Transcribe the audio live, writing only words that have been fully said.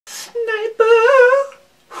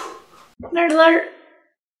Nerd alert!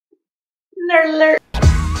 Nerd alert!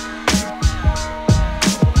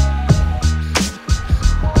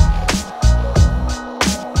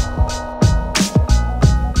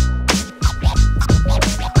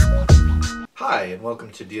 Hi, and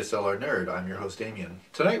welcome to DSLR Nerd. I'm your host, Damien.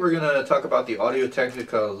 Tonight we're going to talk about the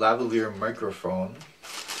Technica lavalier microphone.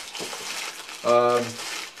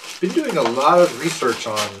 Been doing a lot of research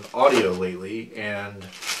on audio lately, and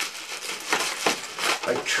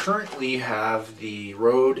I currently have the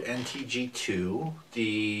Rode NTG2,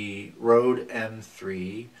 the Rode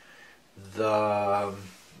M3, the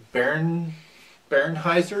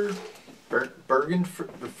Bernheiser,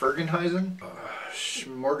 Bergenheisen,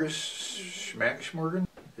 Schmackschmorgen.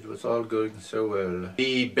 It was all going so well.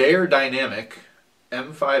 The Bear Dynamic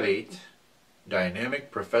M58 Dynamic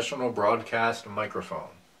Professional Broadcast Microphone.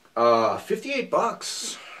 58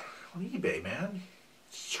 bucks on eBay, man.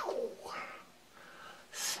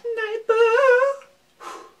 Sniper!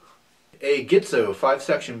 A Gitzo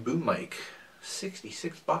 5-section boom mic,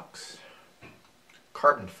 66 bucks.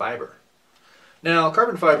 Carbon fiber. Now,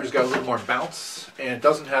 carbon fiber's got a little more bounce, and it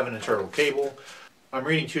doesn't have an internal cable. I'm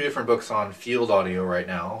reading 2 different books on field audio right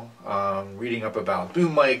now. Reading up about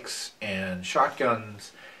boom mics and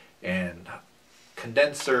shotguns and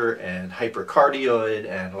condenser and hypercardioid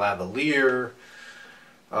and lavalier,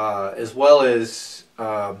 as well as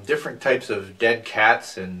different types of dead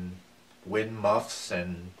cats and wind muffs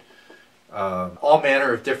and all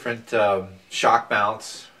manner of different shock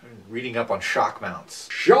mounts. Reading up on shock mounts.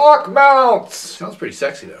 Shock mounts! Sounds pretty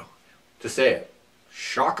sexy though, to say it.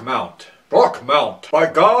 Shock mount. Shock mount. By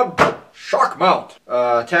God, shock mount.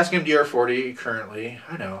 Tascam DR40 currently.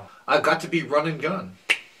 I know. I've got to be run and gun.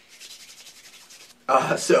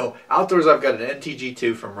 So outdoors I've got an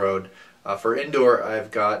NTG2 from Rode. For indoor I've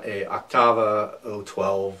got a Octava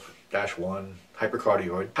 012-1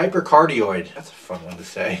 hypercardioid. Hypercardioid. That's a fun one to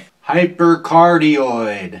say.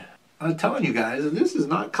 Hypercardioid. I'm telling you guys, this is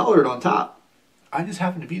not colored on top. I just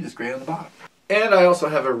happen to be this gray on the bottom. And I also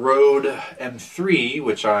have a Rode M3,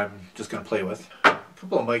 which I'm just going to play with. A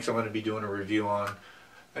couple of mics I'm going to be doing a review on.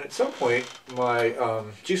 And at some point, my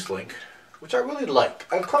Juice Link, which I really like.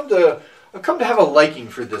 I've come to have a liking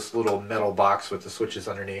for this little metal box with the switches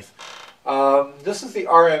underneath. This is the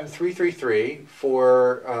RM333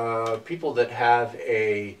 for people that have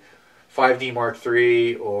a 5D Mark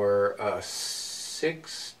III or a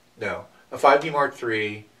 5D Mark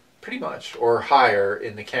III, pretty much, or higher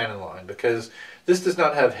in the Canon line, because this does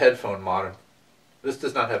not have headphone monitoring.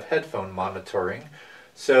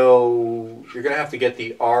 So you're going to have to get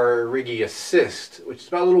the R-Rigi Assist, which is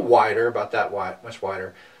about a little wider, about that wide, much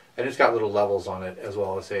wider, and it's got little levels on it as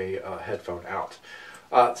well as a headphone out.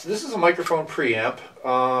 So this is a microphone preamp.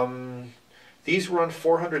 These run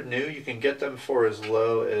 400 new. You can get them for as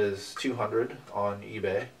low as 200 on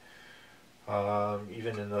eBay,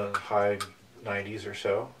 even in the high 90s or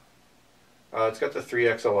so. It's got the 3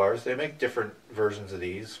 XLRs. They make different versions of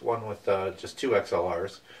these, one with just 2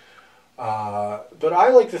 XLRs. But I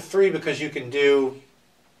like the 3 because you can do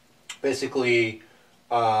basically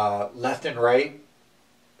left and right,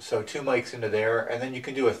 so 2 mics into there, and then you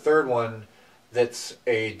can do a third one that's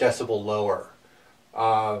a decibel lower.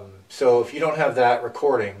 So if you don't have that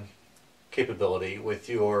recording capability with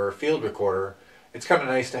your field recorder, it's kind of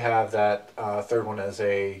nice to have that third one as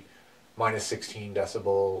a -16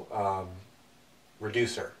 decibel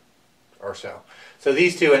reducer or so. So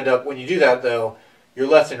these two end up, when you do that though, your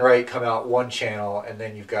left and right come out one channel, and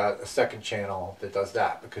then you've got a second channel that does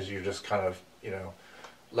that, because you're just kind of, you know,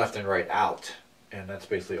 left and right out, and that's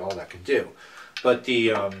basically all that can do. But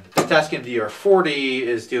the Tascam DR40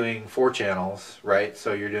 is doing 4 channels, right?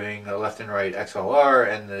 So you're doing a left and right XLR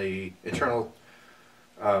and the internal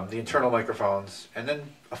microphones, and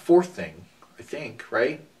then a 4th thing, I think,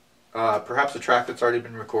 right? Perhaps a track that's already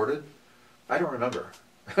been recorded. I don't remember.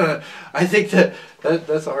 I think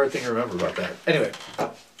that's a hard thing to remember about that. Anyway,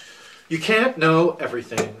 you can't know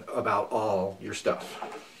everything about all your stuff.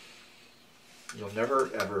 You'll never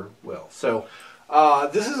ever will. So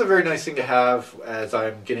this is a very nice thing to have as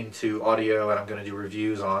I'm getting to audio, and I'm going to do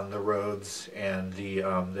reviews on the Rhodes and the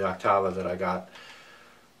Octava that I got.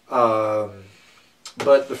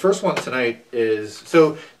 But the first one tonight is,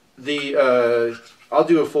 so the I'll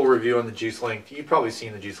do a full review on the Juice Link. You've probably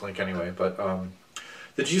seen the Juice Link anyway, but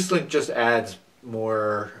the Juice Link just adds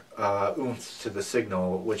more oomph to the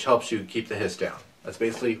signal, which helps you keep the hiss down. That's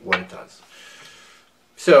basically what it does.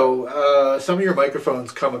 So some of your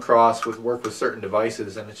microphones come across work with certain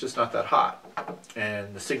devices, and it's just not that hot,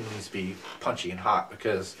 and the signal needs to be punchy and hot,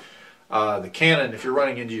 because the Canon, if you're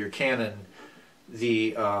running into your Canon,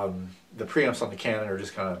 the preamps on the Canon are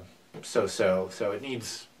just kind of so it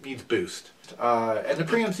needs boost. And the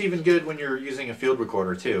preamp's even good when you're using a field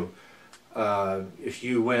recorder too. If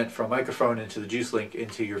you went from microphone into the juice link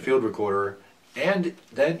into your field recorder and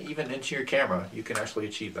then even into your camera, you can actually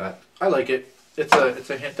achieve that. I like it. It's a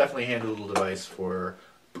definitely handy little device for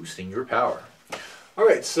boosting your power.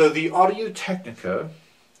 Alright, so the Audio Technica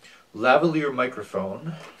lavalier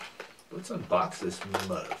microphone. Let's unbox this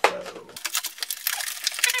mofo.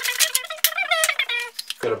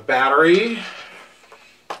 Got a battery.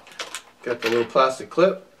 Got the little plastic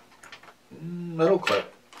clip. Metal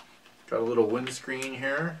clip. Got a little windscreen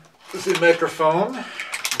here. This is the microphone.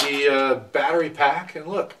 The battery pack. And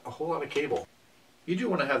look, a whole lot of cable. You do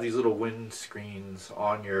want to have these little windscreens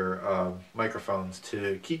on your microphones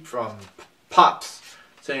to keep from pops.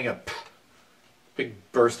 Saying a big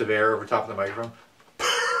burst of air over top of the microphone.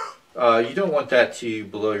 You don't want that to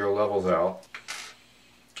blow your levels out.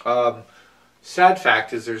 Sad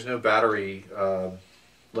fact is there's no battery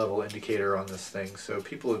level indicator on this thing, so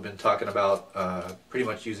people have been talking about pretty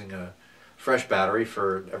much using a fresh battery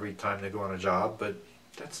for every time they go on a job, but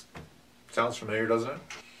that sounds familiar, doesn't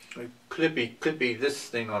it? Could be this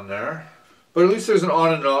thing on there. But at least there's an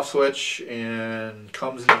on and off switch and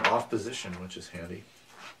comes in an off position, which is handy.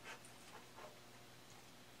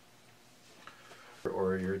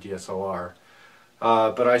 Or your DSLR.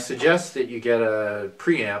 But I suggest that you get a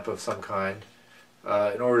preamp of some kind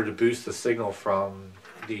in order to boost the signal from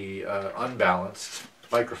the unbalanced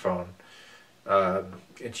microphone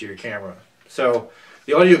into your camera. So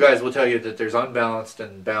the audio guys will tell you that there's unbalanced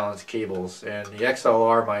and balanced cables, and the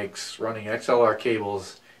XLR mics running XLR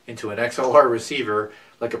cables into an XLR receiver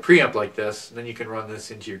like a preamp like this, and then you can run this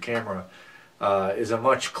into your camera, is a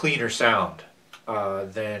much cleaner sound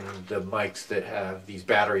than the mics that have these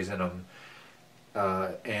batteries in them,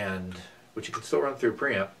 and which you can still run through a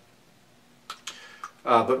preamp.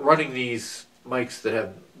 But running these mics that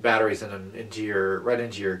have batteries in them right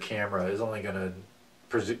into your camera is only going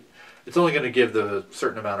to give the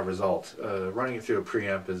certain amount of result. Running it through a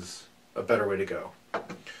preamp is a better way to go.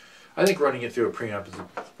 I think running it through a preamp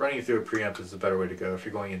is a better way to go if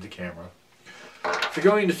you're going into camera. If you're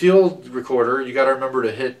going into field recorder, you got to remember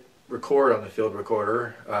to hit record on the field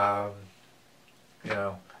recorder.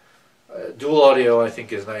 Dual audio I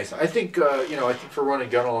think is nice. I think I think for running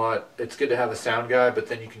gun a lot, it's good to have a sound guy, but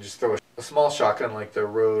then you can just throw a small shotgun like the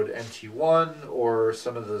Rode NT1 or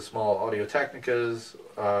some of the small Audio Technicas,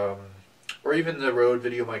 or even the Rode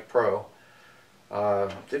VideoMic Pro.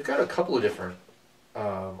 They've got a couple of different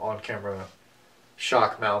on-camera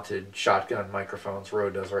shock-mounted shotgun microphones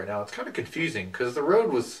Rode does right now. It's kind of confusing because the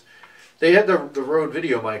Rode they had the Rode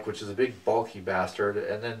VideoMic, which is a big bulky bastard,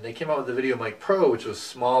 and then they came out with the VideoMic Pro, which was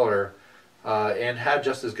smaller and had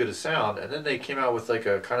just as good a sound, and then they came out with like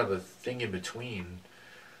a kind of a thing in between.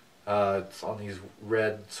 It's on these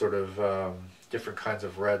red sort of different kinds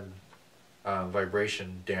of red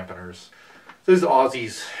vibration dampeners. Those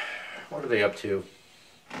Aussies, what are they up to?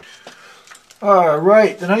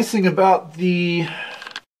 Right, the nice thing about the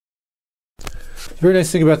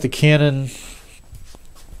Canon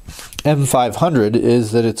M500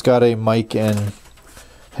 is that it's got a mic and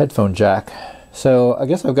headphone jack. So I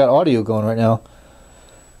guess I've got audio going right now.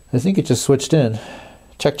 I think it just switched in.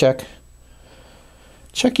 Check, check.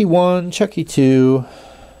 Checky 1, checky 2.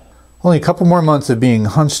 Only a couple more months of being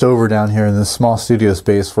hunched over down here in this small studio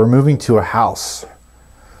space. We're moving to a house.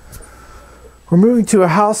 We're moving to a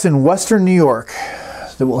house in Western New York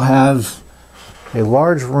that will have a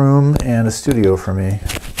large room and a studio for me.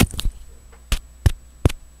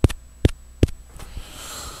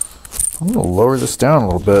 I'm going to lower this down a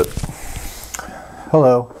little bit.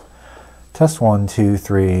 Hello. Test 1, 2,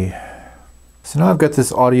 3. So now I've got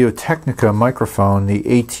this Audio Technica microphone, the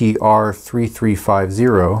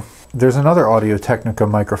ATR3350. There's another Audio Technica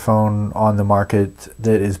microphone on the market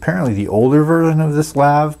that is apparently the older version of this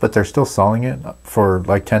lav, but they're still selling it for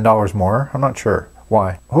like $10 more. I'm not sure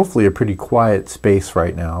why. Hopefully a pretty quiet space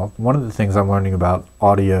right now. One of the things I'm learning about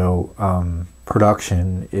audio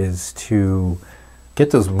production is to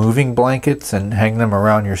get those moving blankets and hang them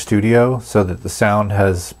around your studio so that the sound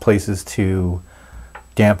has places to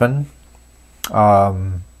dampen.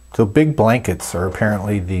 So big blankets are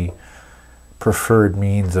apparently the preferred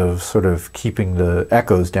means of sort of keeping the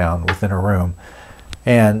echoes down within a room.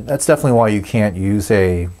 And that's definitely why you can't use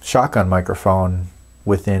a shotgun microphone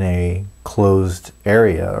within a closed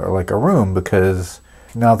area or like a room, because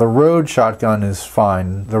now the Rode shotgun is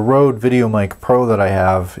fine. The Rode VideoMic Pro that I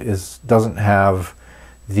have doesn't have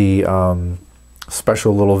the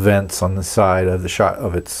special little vents on the side of the shot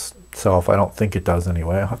of itself. I don't think it does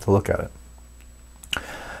anyway. I'll have to look at it.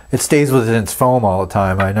 it stays within its foam all the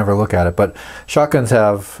time. I never look at it, but shotguns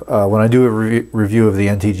have, when I do a review of the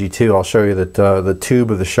NTG2, I'll show you that the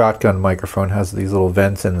tube of the shotgun microphone has these little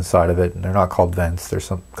vents in the side of it, and they're not called vents, they're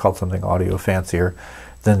called something audio fancier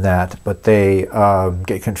than that, but they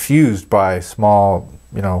get confused by small,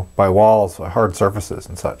 by walls, hard surfaces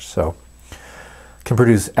and such, so can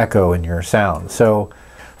produce echo in your sound. So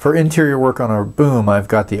for interior work on a boom, I've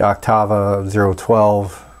got the Octava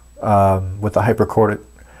 012 with the hypercortisone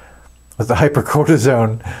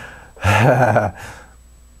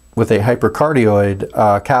with a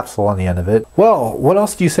hypercardioid capsule on the end of it. Well, what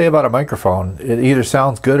else do you say about a microphone? It either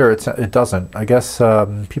sounds good or it doesn't. I guess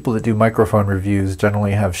people that do microphone reviews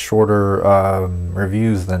generally have shorter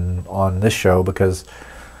reviews than on this show, because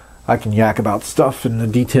I can yak about stuff and the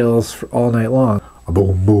details for all night long.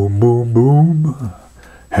 Boom, boom, boom, boom.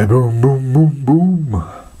 Hey, boom, boom, boom, boom.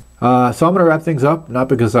 So I'm going to wrap things up, not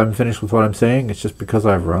because I'm finished with what I'm saying, it's just because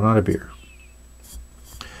I've run out of beer.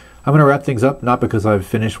 I'm going to wrap things up, not because I've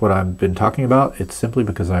finished what I've been talking about, it's simply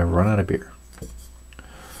because I've run out of beer.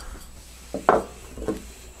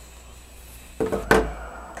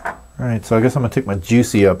 Alright, so I guess I'm going to take my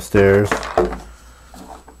Juicy upstairs.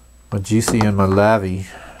 My Juicy and my Lavy.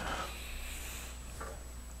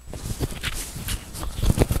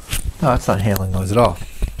 No, that's not handling noise at all.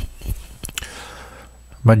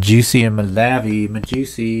 My Juicy and my Lavy, my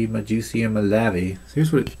Juicy and my Lavy. So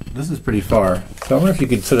here's what this is pretty far. So I wonder if you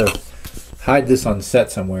could sort of hide this on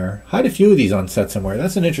set somewhere. Hide a few of these on set somewhere.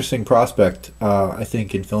 That's an interesting prospect, I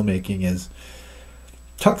think, in filmmaking, is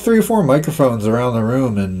tuck 3 or 4 microphones around the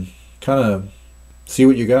room and kind of see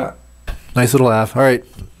what you got. Nice little laugh. All right,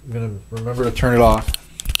 I'm going to remember to turn it off.